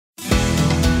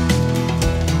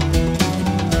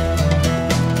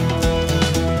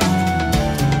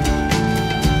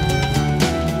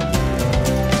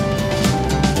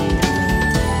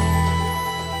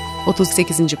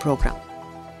38. Program.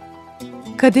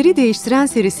 Kaderi Değiştiren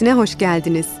serisine hoş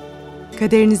geldiniz.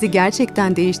 Kaderinizi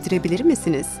gerçekten değiştirebilir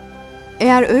misiniz?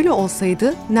 Eğer öyle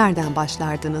olsaydı nereden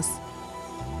başlardınız?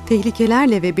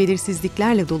 Tehlikelerle ve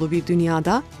belirsizliklerle dolu bir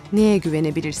dünyada neye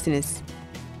güvenebilirsiniz?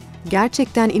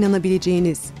 Gerçekten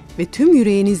inanabileceğiniz ve tüm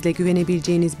yüreğinizle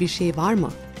güvenebileceğiniz bir şey var mı?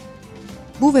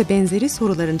 Bu ve benzeri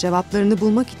soruların cevaplarını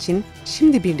bulmak için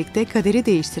şimdi birlikte Kaderi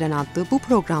Değiştiren adlı bu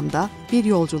programda bir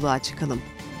yolculuğa çıkalım.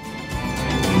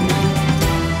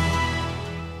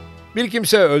 Bir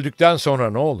kimse öldükten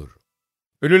sonra ne olur?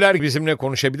 Ölüler bizimle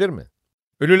konuşabilir mi?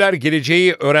 Ölüler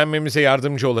geleceği öğrenmemize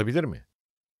yardımcı olabilir mi?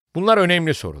 Bunlar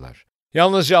önemli sorular.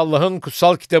 Yalnızca Allah'ın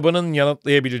kutsal kitabının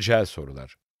yanıtlayabileceği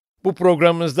sorular. Bu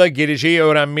programımızda geleceği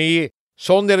öğrenmeyi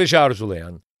son derece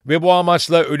arzulayan ve bu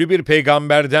amaçla ölü bir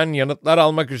peygamberden yanıtlar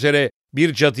almak üzere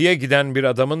bir cadıya giden bir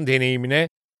adamın deneyimine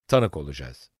tanık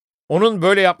olacağız. Onun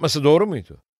böyle yapması doğru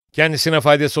muydu? Kendisine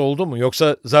faydası oldu mu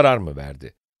yoksa zarar mı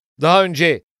verdi? Daha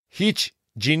önce hiç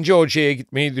cinci hocaya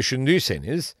gitmeyi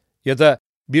düşündüyseniz ya da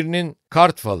birinin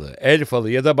kart falı, el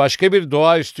falı ya da başka bir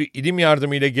doğaüstü ilim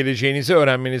yardımıyla geleceğinizi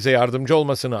öğrenmenize yardımcı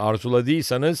olmasını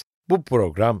arzuladıysanız bu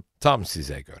program tam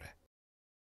size göre.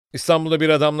 İstanbul'da bir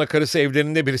adamla karısı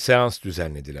evlerinde bir seans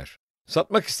düzenlediler.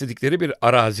 Satmak istedikleri bir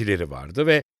arazileri vardı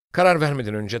ve karar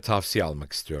vermeden önce tavsiye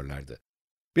almak istiyorlardı.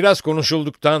 Biraz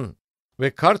konuşulduktan ve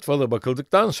kart falı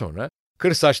bakıldıktan sonra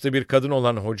kır saçlı bir kadın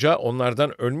olan hoca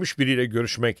onlardan ölmüş biriyle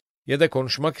görüşmek ya da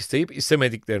konuşmak isteyip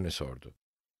istemediklerini sordu.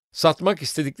 Satmak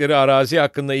istedikleri arazi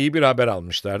hakkında iyi bir haber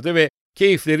almışlardı ve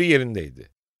keyifleri yerindeydi.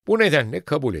 Bu nedenle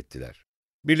kabul ettiler.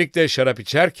 Birlikte şarap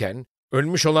içerken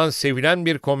ölmüş olan sevilen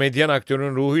bir komedyen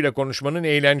aktörün ruhuyla konuşmanın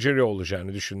eğlenceli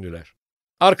olacağını düşündüler.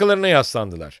 Arkalarına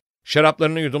yaslandılar.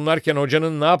 Şaraplarını yudumlarken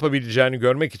hocanın ne yapabileceğini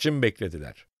görmek için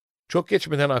beklediler. Çok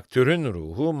geçmeden aktörün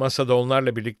ruhu masada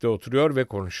onlarla birlikte oturuyor ve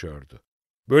konuşuyordu.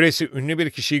 Böylesi ünlü bir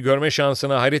kişiyi görme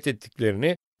şansına hayret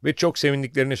ettiklerini ve çok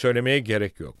sevindiklerini söylemeye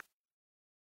gerek yok.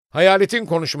 Hayaletin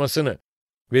konuşmasını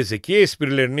ve zeki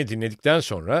esprilerini dinledikten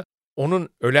sonra onun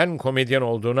ölen komedyen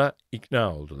olduğuna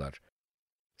ikna oldular.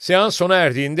 Seans sona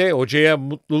erdiğinde hocaya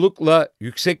mutlulukla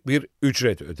yüksek bir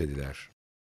ücret ödediler.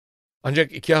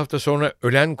 Ancak 2 hafta sonra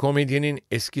ölen komedyenin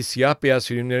eski siyah beyaz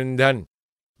filmlerinden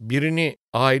birini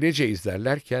ailece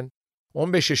izlerlerken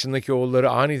 15 yaşındaki oğulları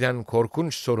aniden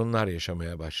korkunç sorunlar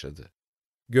yaşamaya başladı.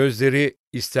 Gözleri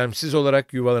istemsiz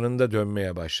olarak yuvalarında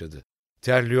dönmeye başladı.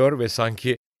 Terliyor ve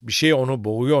sanki bir şey onu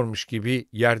boğuyormuş gibi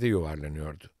yerde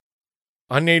yuvarlanıyordu.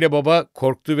 Anne ile baba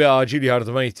korktu ve acil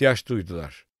yardıma ihtiyaç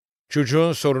duydular.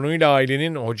 Çocuğun sorunuyla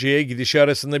ailenin hocaya gidişi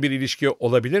arasında bir ilişki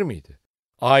olabilir miydi?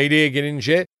 Aileye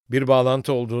gelince bir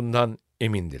bağlantı olduğundan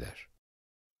emindiler.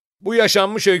 Bu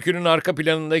yaşanmış öykünün arka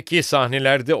planındaki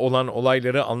sahnelerde olan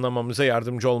olayları anlamamıza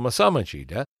yardımcı olması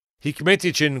amacıyla hikmet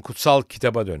için kutsal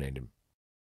kitaba dönelim.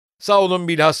 Saul'un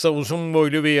bilhassa uzun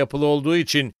boylu ve yapılı olduğu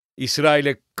için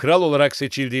İsrail'e kral olarak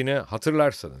seçildiğini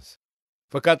hatırlarsanız.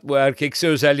 Fakat bu erkeksi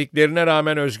özelliklerine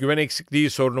rağmen özgüven eksikliği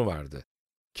sorunu vardı.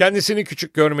 Kendisini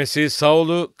küçük görmesi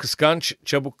Saul'u kıskanç,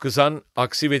 çabuk kızan,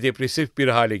 aksi ve depresif bir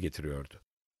hale getiriyordu.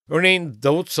 Örneğin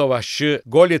Davut savaşçı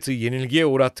Golyat'ı yenilgiye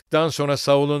uğrattıktan sonra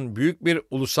Saul'un büyük bir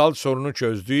ulusal sorunu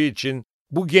çözdüğü için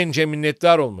bu gence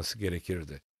minnettar olması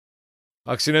gerekirdi.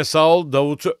 Aksine Saul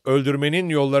Davut'u öldürmenin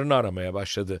yollarını aramaya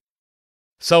başladı.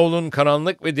 Saul'un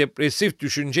karanlık ve depresif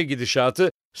düşünce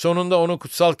gidişatı sonunda onu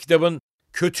kutsal kitabın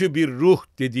kötü bir ruh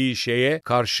dediği şeye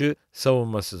karşı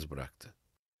savunmasız bıraktı.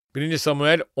 1.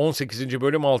 Samuel 18.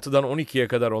 bölüm 6'dan 12'ye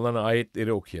kadar olan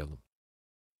ayetleri okuyalım.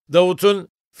 Davut'un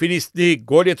Filistli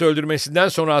Golyat'ı öldürmesinden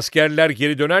sonra askerler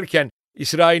geri dönerken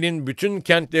İsrail'in bütün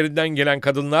kentlerinden gelen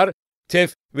kadınlar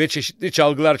tef ve çeşitli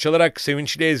çalgılar çalarak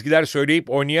sevinçli ezgiler söyleyip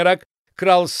oynayarak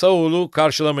Kral Saul'u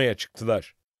karşılamaya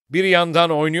çıktılar. Bir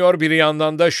yandan oynuyor, bir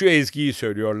yandan da şu ezgiyi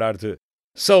söylüyorlardı.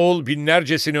 Saul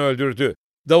binlercesini öldürdü,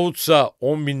 Davutsa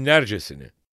 10 binlercesini.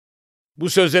 Bu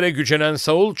sözlere gücenen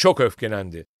Saul çok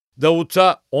öfkelendi.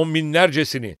 Davut'a 10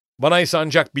 binlercesini, bana ise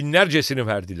ancak binlercesini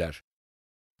verdiler.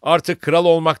 Artık kral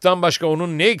olmaktan başka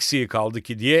onun ne eksiği kaldı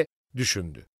ki diye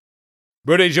düşündü.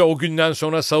 Böylece o günden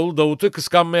sonra Saul Davut'u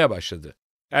kıskanmaya başladı.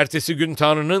 Ertesi gün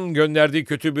Tanrı'nın gönderdiği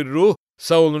kötü bir ruh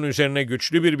Saul'un üzerine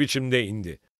güçlü bir biçimde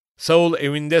indi. Saul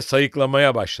evinde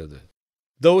sayıklamaya başladı.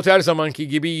 Davut her zamanki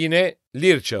gibi yine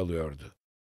lir çalıyordu.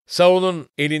 Saul'un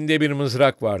elinde bir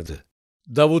mızrak vardı.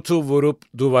 Davut'u vurup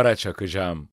duvara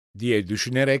çakacağım diye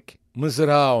düşünerek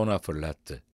mızrağı ona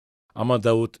fırlattı. Ama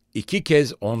Davut 2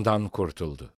 kez ondan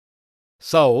kurtuldu.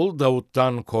 Saul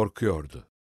Davut'tan korkuyordu.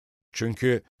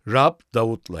 Çünkü Rab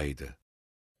Davut'laydı.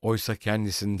 Oysa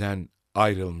kendisinden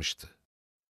ayrılmıştı.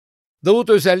 Davut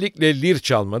özellikle lir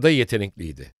çalmada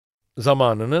yetenekliydi.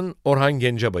 zamanının Orhan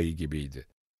Gencebay'ı gibiydi.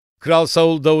 Kral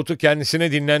Saul Davut'u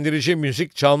kendisine dinlendirici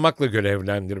müzik çalmakla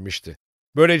görevlendirmişti.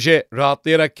 Böylece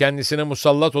rahatlayarak kendisine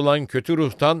musallat olan kötü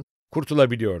ruhtan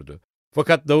kurtulabiliyordu.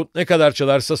 Fakat Davut ne kadar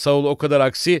çalarsa Saul o kadar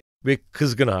aksi ve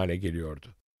kızgın hale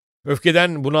geliyordu.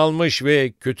 Öfkeden bunalmış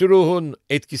ve kötü ruhun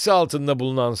etkisi altında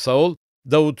bulunan Saul,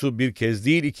 Davut'u bir kez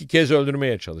değil 2 kez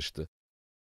öldürmeye çalıştı.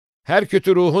 Her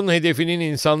kötü ruhun hedefinin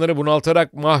insanları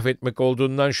bunaltarak mahvetmek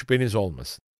olduğundan şüpheniz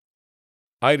olmasın.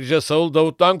 Ayrıca Saul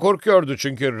Davut'tan korkuyordu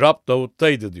çünkü Rab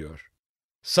Davut'taydı diyor.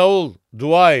 Saul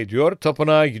dua ediyor,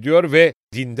 tapınağa gidiyor ve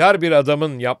dindar bir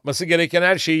adamın yapması gereken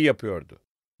her şeyi yapıyordu.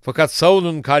 Fakat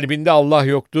Saul'un kalbinde Allah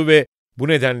yoktu ve bu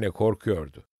nedenle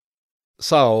korkuyordu.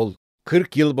 Saul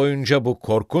 40 yıl boyunca bu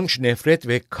korkunç nefret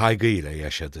ve kaygıyla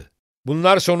yaşadı.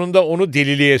 Bunlar sonunda onu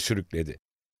deliliğe sürükledi.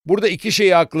 Burada 2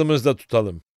 şeyi aklımızda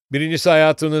tutalım. Birincisi,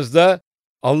 hayatınızda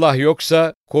Allah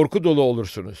yoksa korku dolu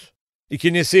olursunuz.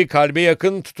 İkincisi, kalbe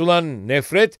yakın tutulan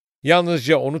nefret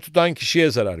yalnızca onu tutan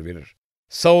kişiye zarar verir.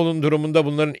 Saul'un durumunda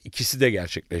bunların ikisi de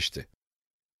gerçekleşti.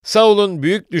 Saul'un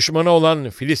büyük düşmanı olan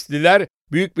Filistliler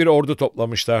büyük bir ordu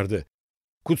toplamışlardı.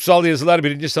 Kutsal yazılar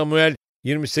 1. Samuel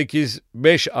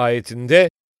 28:5 ayetinde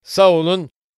Saul'un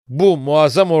bu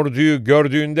muazzam orduyu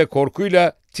gördüğünde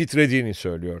korkuyla titrediğini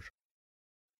söylüyor.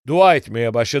 Dua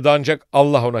etmeye başladı ancak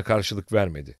Allah ona karşılık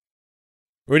vermedi.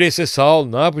 Öyleyse Saul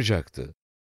ne yapacaktı?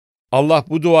 Allah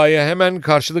bu duaya hemen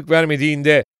karşılık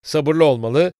vermediğinde sabırlı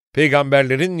olmalı,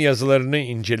 peygamberlerin yazılarını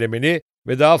incelemeli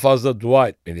ve daha fazla dua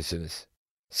etmelisiniz.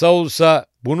 Saul ise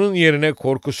bunun yerine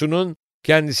korkusunun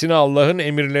kendisine Allah'ın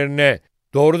emirlerine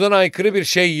doğrudan aykırı bir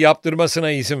şey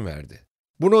yaptırmasına izin verdi.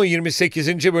 Bunu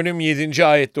 28. bölüm 7.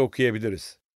 ayette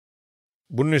okuyabiliriz.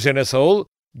 Bunun üzerine Saul,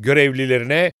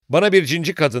 görevlilerine bana bir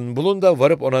cinci kadın bulun da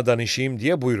varıp ona danışayım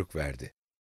diye buyruk verdi.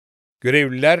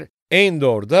 Görevliler,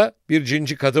 Endor'da bir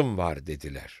cinci kadın var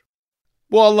dediler.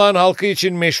 Bu Allah'ın halkı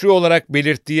için meşru olarak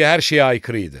belirttiği her şeye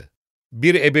aykırıydı.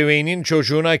 Bir ebeveynin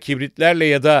çocuğuna kibritlerle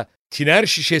ya da tiner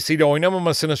şişesiyle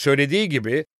oynamamasını söylediği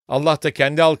gibi Allah da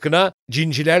kendi halkına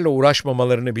cincilerle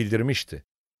uğraşmamalarını bildirmişti.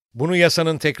 Bunu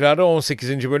yasanın tekrarı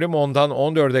 18. bölüm 10'dan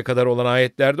 14'e kadar olan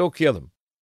ayetlerde okuyalım.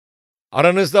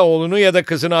 Aranızda oğlunu ya da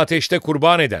kızını ateşte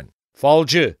kurban eden,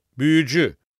 falcı,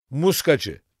 büyücü,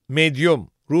 muskacı, medyum,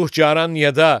 ruhcaran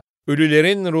ya da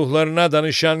ölülerin ruhlarına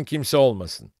danışan kimse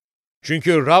olmasın.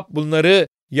 Çünkü Rab bunları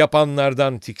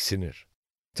yapanlardan tiksinir.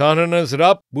 Tanrınız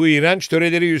Rab bu iğrenç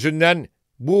töreleri yüzünden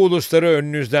bu ulusları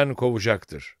önünüzden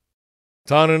kovacaktır.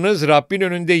 Tanrınız Rabbin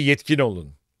önünde yetkin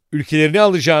olun. Ülkelerini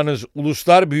alacağınız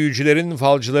uluslar büyücülerin,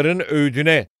 falcıların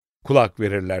öğüdüne kulak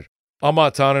verirler.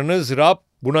 Ama Tanrınız Rab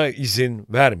buna izin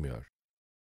vermiyor.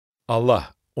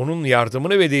 Allah, onun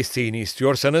yardımını ve desteğini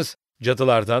istiyorsanız,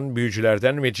 cadılardan,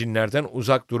 büyücülerden ve cinlerden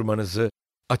uzak durmanızı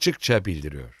açıkça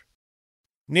bildiriyor.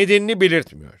 Nedenini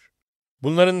belirtmiyor.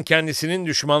 Bunların kendisinin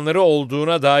düşmanları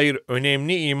olduğuna dair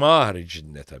önemli ima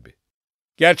haricinde tabii.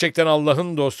 Gerçekten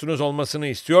Allah'ın dostunuz olmasını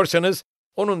istiyorsanız,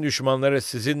 onun düşmanları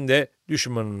sizin de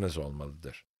düşmanınız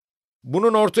olmalıdır.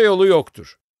 Bunun orta yolu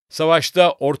yoktur.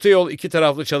 Savaşta orta yol 2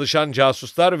 taraflı çalışan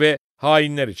casuslar ve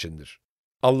hainler içindir.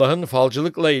 Allah'ın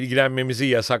falcılıkla ilgilenmemizi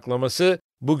yasaklaması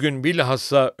bugün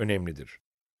bilhassa önemlidir.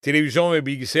 Televizyon ve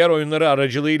bilgisayar oyunları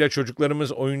aracılığıyla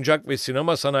çocuklarımız oyuncak ve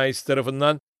sinema sanayisi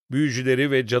tarafından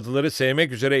büyücüleri ve cadıları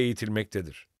sevmek üzere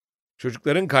eğitilmektedir.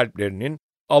 Çocukların kalplerinin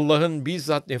Allah'ın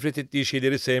bizzat nefret ettiği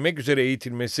şeyleri sevmek üzere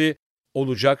eğitilmesi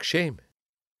olacak şey mi?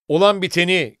 Olan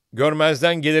biteni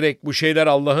görmezden gelerek bu şeyler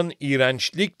Allah'ın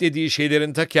iğrençlik dediği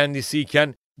şeylerin ta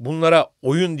kendisiyken bunlara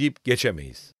oyun deyip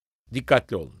geçemeyiz.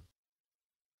 Dikkatli olun.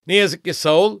 Ne yazık ki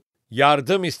Saul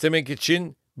yardım istemek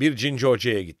için bir cinci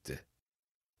hocaya gitti.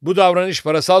 Bu davranış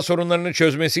parasal sorunlarını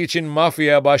çözmesi için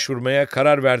mafyaya başvurmaya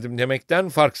karar verdim demekten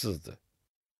farksızdı.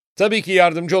 Tabii ki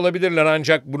yardımcı olabilirler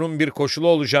ancak bunun bir koşulu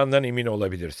olacağından emin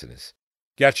olabilirsiniz.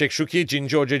 Gerçek şu ki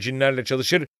cinci hoca cinlerle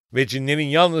çalışır ve cinlerin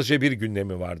yalnızca bir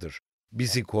gündemi vardır.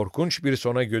 Bizi korkunç bir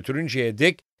sona götürünceye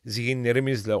dek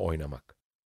zihinlerimizle oynamak.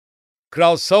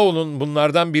 Kral Saul'un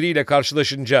bunlardan biriyle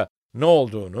karşılaşınca ne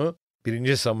olduğunu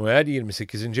 1. Samuel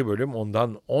 28. bölüm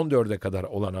 10'dan 14'e kadar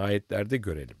olan ayetlerde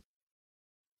görelim.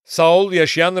 Saul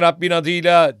yaşayan Rabbin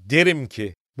adıyla derim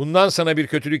ki bundan sana bir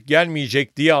kötülük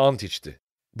gelmeyecek diye ant içti.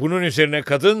 Bunun üzerine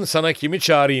kadın sana kimi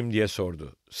çağırayım diye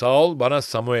sordu. Saul bana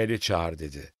Samuel'i çağır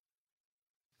dedi.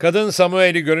 Kadın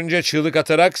Samuel'i görünce çığlık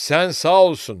atarak sen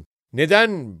Saul'sun.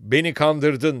 Neden beni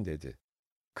kandırdın dedi.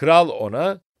 Kral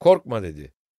ona korkma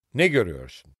dedi. Ne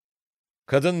görüyorsun?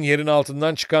 Kadın yerin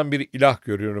altından çıkan bir ilah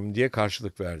görüyorum diye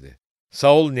karşılık verdi.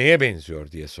 Saul neye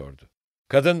benziyor diye sordu.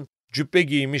 Kadın cübbe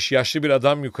giymiş yaşlı bir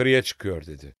adam yukarıya çıkıyor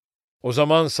dedi. O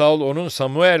zaman Saul onun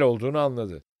Samuel olduğunu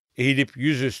anladı. eğilip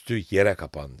yüzüstü yere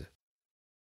kapandı.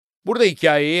 Burada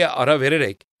hikayeye ara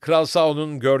vererek Kral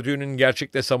Saul'un gördüğünün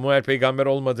gerçekte Samuel peygamber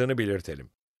olmadığını belirtelim.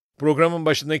 Programın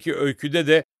başındaki öyküde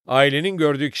de ailenin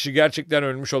gördüğü kişi gerçekten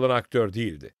ölmüş olan aktör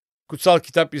değildi. Kutsal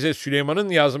kitap bize Süleyman'ın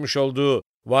yazmış olduğu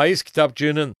Vaiz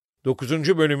Kitapçığı'nın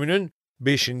 9. bölümünün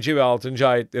 5. ve 6.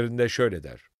 ayetlerinde şöyle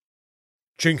der.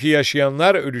 Çünkü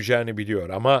yaşayanlar öleceğini biliyor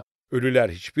ama ölüler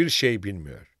hiçbir şey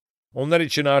bilmiyor. Onlar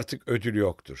için artık ödül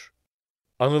yoktur.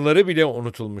 Anıları bile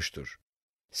unutulmuştur.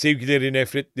 Sevgileri,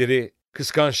 nefretleri,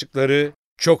 kıskançlıkları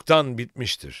çoktan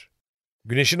bitmiştir.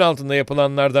 Güneşin altında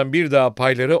yapılanlardan bir daha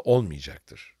payları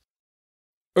olmayacaktır.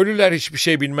 Ölüler hiçbir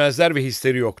şey bilmezler ve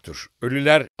hisleri yoktur.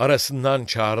 Ölüler arasından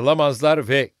çağrılamazlar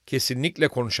ve kesinlikle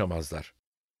konuşamazlar.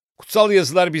 Kutsal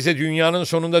yazılar bize dünyanın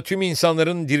sonunda tüm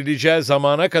insanların dirileceği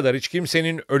zamana kadar hiç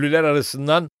kimsenin ölüler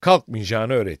arasından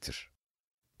kalkmayacağını öğretir.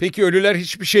 Peki ölüler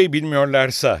hiçbir şey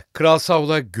bilmiyorlarsa, Kral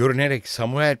Saul'a görünerek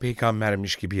Samuel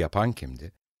peygambermiş gibi yapan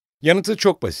kimdi? Yanıtı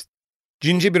çok basit.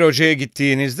 Cinci bir hocaya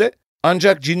gittiğinizde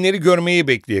ancak cinleri görmeyi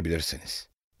bekleyebilirsiniz.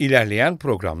 İlerleyen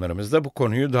programlarımızda bu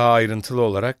konuyu daha ayrıntılı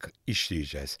olarak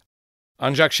işleyeceğiz.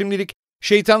 Ancak şimdilik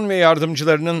şeytan ve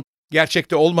yardımcılarının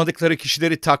gerçekte olmadıkları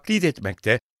kişileri taklit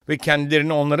etmekte ve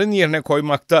kendilerini onların yerine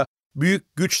koymakta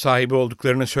büyük güç sahibi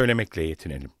olduklarını söylemekle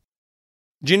yetinelim.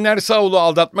 Cinler Saul'u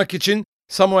aldatmak için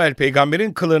Samuel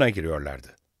peygamberin kılığına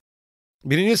giriyorlardı.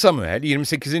 1. Samuel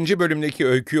 28. bölümdeki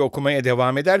öyküyü okumaya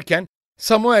devam ederken,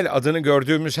 Samuel adını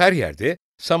gördüğümüz her yerde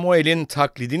Samuel'in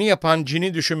taklidini yapan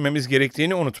cini düşünmemiz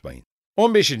gerektiğini unutmayın.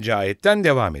 15. ayetten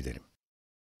devam edelim.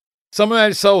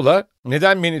 Samuel Saul'a,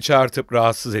 "Neden beni çağırtıp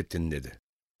rahatsız ettin?" dedi.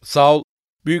 Saul,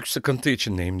 "Büyük sıkıntı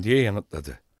içindeyim." diye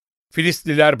yanıtladı.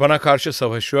 "Filistliler bana karşı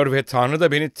savaşıyor ve Tanrı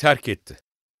da beni terk etti.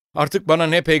 Artık bana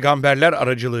ne peygamberler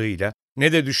aracılığıyla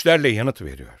ne de düşlerle yanıt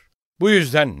veriyor. Bu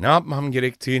yüzden ne yapmam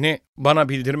gerektiğini bana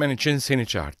bildirmen için seni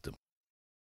çağırttım."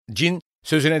 Cin,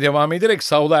 sözüne devam ederek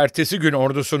Saul'a ertesi gün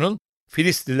ordusunun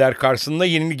Filistliler karşısında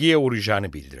yenilgiye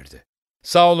uğrayacağını bildirdi.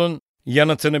 Saul'un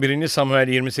yanıtını 1. Samuel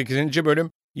 28.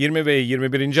 bölüm 20 ve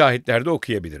 21. ayetlerde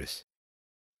okuyabiliriz.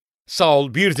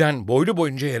 Saul birden boylu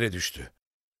boyunca yere düştü.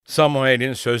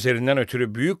 Samuel'in sözlerinden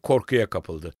ötürü büyük korkuya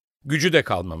kapıldı. Gücü de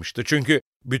kalmamıştı çünkü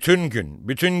bütün gün,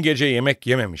 bütün gece yemek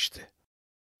yememişti.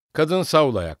 Kadın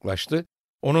Saul'a yaklaştı,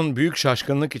 onun büyük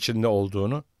şaşkınlık içinde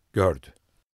olduğunu gördü.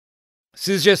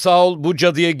 Sizce Saul bu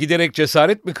cadıya giderek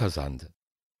cesaret mi kazandı?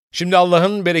 Şimdi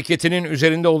Allah'ın bereketinin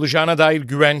üzerinde olacağına dair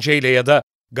güvenceyle ya da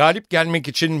galip gelmek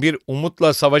için bir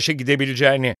umutla savaşa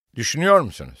gidebileceğini düşünüyor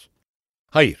musunuz?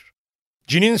 Hayır.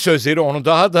 Cinin sözleri onu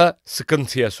daha da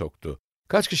sıkıntıya soktu.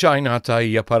 Kaç kişi aynı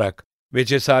hatayı yaparak ve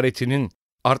cesaretinin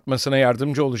artmasına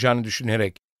yardımcı olacağını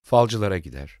düşünerek falcılara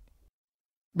gider.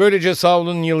 Böylece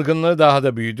Saul'un yılgınlığı daha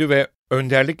da büyüdü ve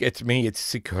önderlik etme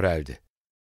yetisi köreldi.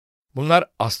 Bunlar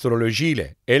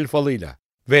astrolojiyle, el falıyla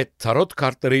ve tarot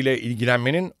kartlarıyla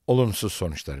ilgilenmenin olumsuz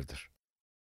sonuçlarıdır.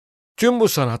 Tüm bu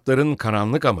sanatların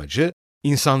karanlık amacı,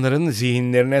 insanların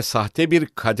zihinlerine sahte bir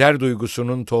kader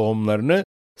duygusunun tohumlarını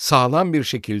sağlam bir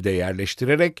şekilde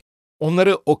yerleştirerek,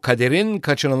 onları o kaderin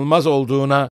kaçınılmaz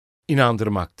olduğuna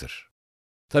inandırmaktır.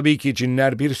 Tabii ki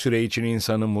cinler bir süre için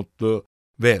insanı mutlu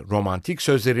ve romantik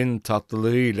sözlerin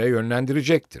tatlılığıyla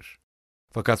yönlendirecektir.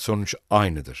 Fakat sonuç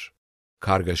aynıdır: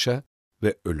 kargaşa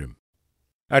ve ölüm.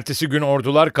 Ertesi gün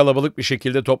ordular kalabalık bir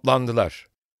şekilde toplandılar.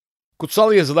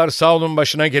 Kutsal yazılar Saul'un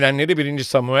başına gelenleri 1.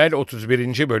 Samuel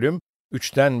 31. bölüm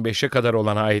 3'ten 5'e kadar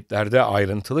olan ayetlerde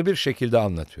ayrıntılı bir şekilde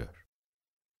anlatıyor.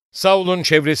 Saul'un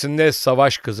çevresinde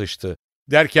savaş kızıştı.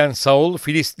 Derken Saul,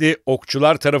 Filistli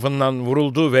okçular tarafından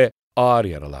vuruldu ve ağır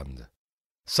yaralandı.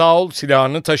 Saul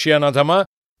silahını taşıyan adama,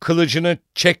 "Kılıcını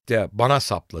çek de bana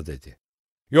sapla." dedi.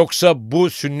 "Yoksa bu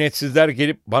sünnetsizler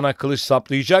gelip bana kılıç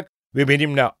saplayacak ve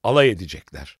benimle alay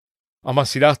edecekler." Ama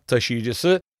silah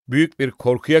taşıyıcısı büyük bir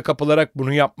korkuya kapılarak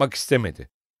bunu yapmak istemedi.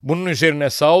 Bunun üzerine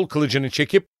Saul kılıcını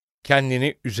çekip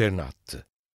kendini üzerine attı.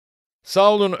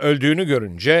 Saul'un öldüğünü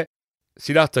görünce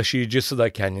silah taşıyıcısı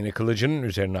da kendini kılıcının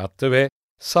üzerine attı ve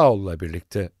Saul'la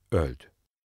birlikte öldü.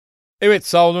 Evet,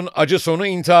 Saul'un acı sonu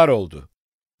intihar oldu.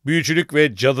 Büyücülük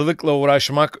ve cadılıkla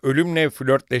uğraşmak ölümle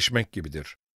flörtleşmek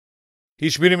gibidir.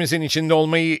 Hiçbirimizin içinde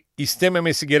olmayı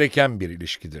istememesi gereken bir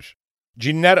ilişkidir.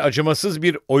 Cinler acımasız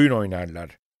bir oyun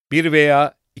oynarlar. Bir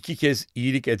veya iki kez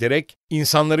iyilik ederek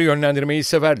insanları yönlendirmeyi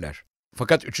severler.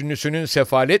 Fakat üçüncüsünün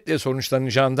sefaletle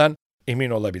sonuçlanacağından emin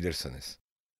olabilirsiniz.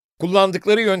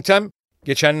 Kullandıkları yöntem,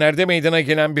 geçenlerde meydana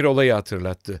gelen bir olayı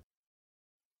hatırlattı.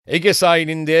 Ege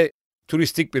sahilinde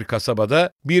turistik bir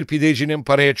kasabada bir pidecinin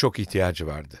paraya çok ihtiyacı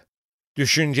vardı.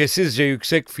 Düşüncesizce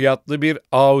yüksek fiyatlı bir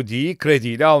Audi'yi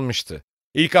krediyle almıştı.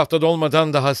 İlk hafta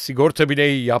dolmadan daha sigorta bile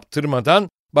yaptırmadan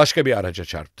başka bir araca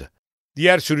çarptı.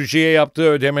 Diğer sürücüye yaptığı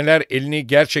ödemeler elini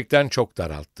gerçekten çok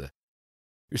daralttı.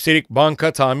 Üstelik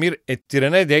banka tamir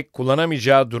ettirene dek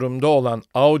kullanamayacağı durumda olan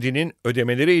Audi'nin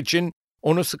ödemeleri için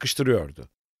onu sıkıştırıyordu.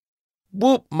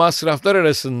 Bu masraflar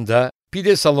arasında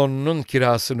pide salonunun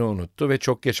kirasını unuttu ve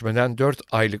çok geçmeden 4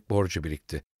 aylık borcu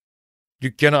birikti.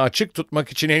 Dükkanı açık tutmak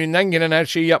için elinden gelen her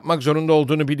şeyi yapmak zorunda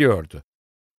olduğunu biliyordu.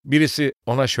 Birisi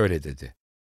ona şöyle dedi: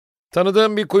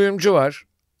 "Tanıdığım bir kuyumcu var,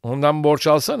 ondan borç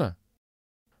alsana."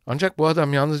 Ancak bu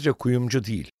adam yalnızca kuyumcu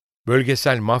değil,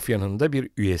 bölgesel mafyanın da bir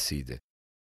üyesiydi.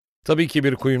 Tabii ki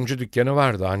bir kuyumcu dükkanı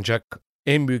vardı ancak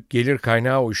en büyük gelir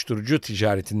kaynağı uyuşturucu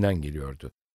ticaretinden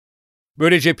geliyordu.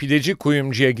 Böylece pideci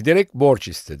kuyumcuya giderek borç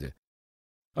istedi.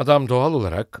 Adam doğal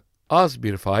olarak az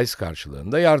bir faiz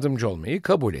karşılığında yardımcı olmayı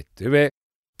kabul etti ve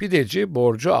pideci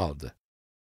borcu aldı.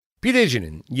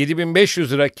 Pidecinin 7.500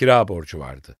 lira kira borcu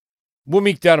vardı. Bu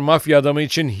miktar mafya adamı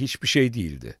için hiçbir şey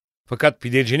değildi. Fakat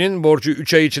pidecinin borcu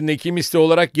 3 ay içinde 2 misli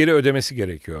olarak geri ödemesi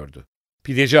gerekiyordu.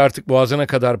 Pideci artık boğazına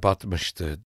kadar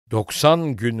batmıştı.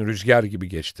 90 gün rüzgar gibi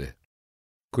geçti.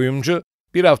 Kuyumcu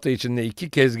bir hafta içinde 2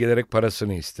 kez gelerek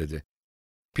parasını istedi.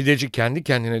 Pideci kendi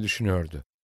kendine düşünüyordu: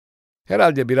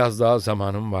 "Herhalde biraz daha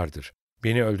zamanım vardır.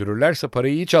 Beni öldürürlerse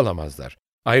parayı hiç alamazlar.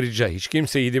 Ayrıca hiç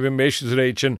kimse 7.500 lira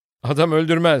için adam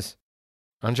öldürmez."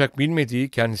 Ancak bilmediği,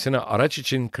 kendisine araç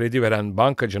için kredi veren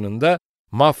bankacının da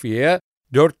mafyaya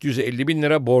 450.000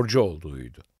 lira borcu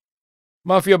olduğuydu.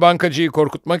 Mafya bankacıyı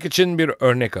korkutmak için bir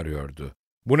örnek arıyordu.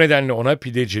 Bu nedenle ona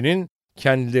pidecinin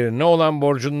kendilerine olan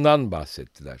borcundan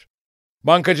bahsettiler.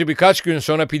 Bankacı birkaç gün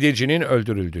sonra pidecinin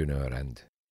öldürüldüğünü öğrendi.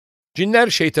 Cinler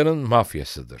şeytanın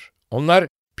mafyasıdır. Onlar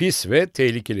pis ve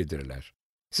tehlikelidirler.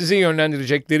 Sizi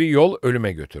yönlendirecekleri yol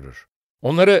ölüme götürür.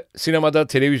 Onları sinemada,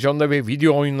 televizyonda ve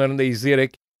video oyunlarında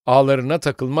izleyerek ağlarına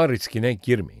takılma riskine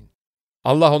girmeyin.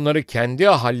 Allah onları kendi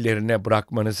hallerine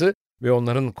bırakmanızı ve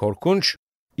onların korkunç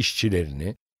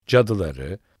işçilerini,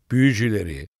 cadıları,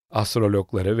 büyücüleri,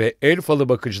 astrologları ve el falı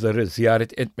bakıcıları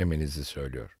ziyaret etmemenizi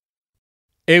söylüyor.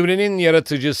 Evrenin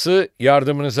yaratıcısı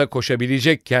yardımınıza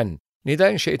koşabilecekken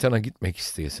neden şeytana gitmek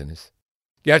isteyesiniz?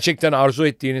 Gerçekten arzu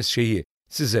ettiğiniz şeyi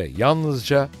size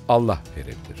yalnızca Allah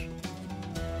verebilir.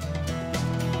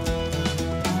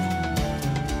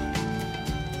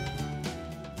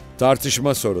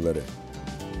 Tartışma soruları.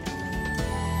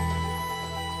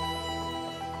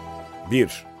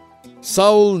 1.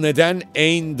 Saul neden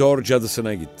En-Dor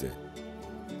cadısına gitti?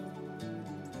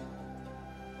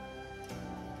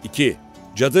 2.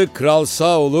 Cadı Kral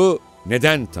Saul'u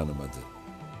neden tanımadı?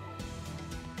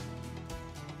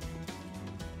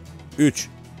 3.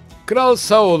 Kral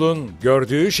Saul'un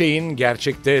gördüğü şeyin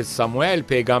gerçekte Samuel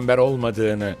peygamber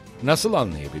olmadığını nasıl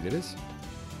anlayabiliriz?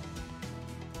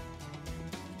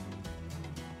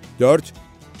 4.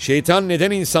 Şeytan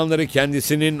neden insanları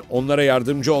kendisinin onlara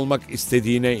yardımcı olmak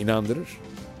istediğine inandırır?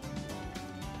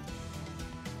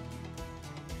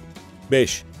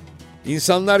 5.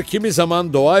 İnsanlar kimi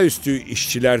zaman doğaüstü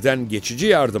işçilerden geçici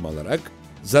yardım alarak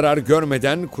zarar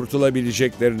görmeden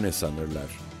kurtulabileceklerini sanırlar.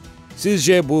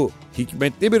 Sizce bu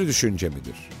hikmetli bir düşünce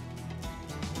midir?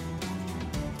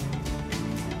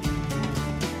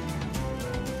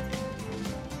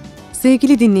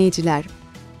 Sevgili dinleyiciler,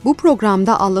 bu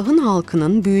programda Allah'ın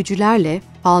halkının büyücülerle,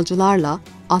 falcılarla,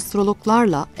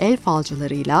 astrologlarla, el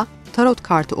falcılarıyla, tarot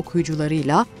kartı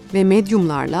okuyucularıyla ve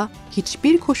medyumlarla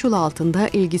hiçbir koşul altında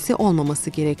ilgisi olmaması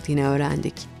gerektiğini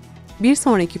öğrendik. Bir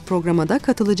sonraki programa da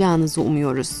katılacağınızı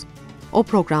umuyoruz. O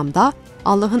programda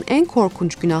Allah'ın en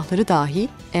korkunç günahları dahi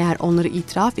eğer onları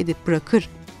itiraf edip bırakır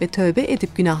ve tövbe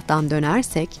edip günahtan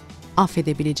dönersek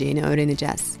affedebileceğini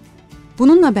öğreneceğiz.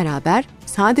 Bununla beraber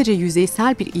sadece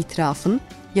yüzeysel bir itirafın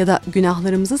ya da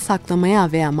günahlarımızı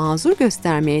saklamaya veya mazur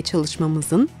göstermeye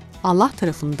çalışmamızın Allah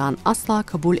tarafından asla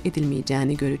kabul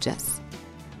edilmeyeceğini göreceğiz.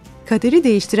 Kaderi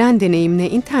değiştiren deneyimine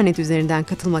internet üzerinden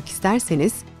katılmak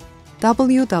isterseniz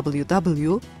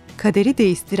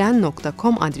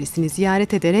www.kaderideistiren.com adresini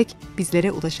ziyaret ederek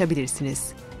bizlere ulaşabilirsiniz.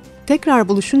 Tekrar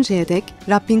buluşuncaya dek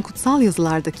Rabbin kutsal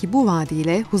yazılardaki bu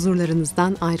vaadiyle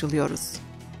huzurlarınızdan ayrılıyoruz.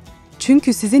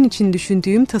 Çünkü sizin için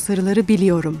düşündüğüm tasarıları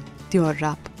biliyorum, diyor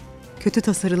Rab. Kötü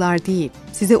tasarılar değil,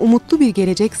 size umutlu bir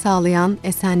gelecek sağlayan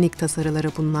esenlik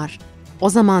tasarıları bunlar. O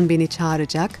zaman beni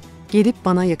çağıracak, gelip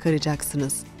bana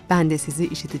yakaracaksınız. Ben de sizi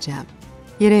işiteceğim.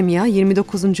 Yeremya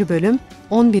 29. bölüm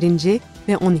 11.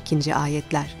 ve 12.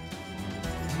 ayetler.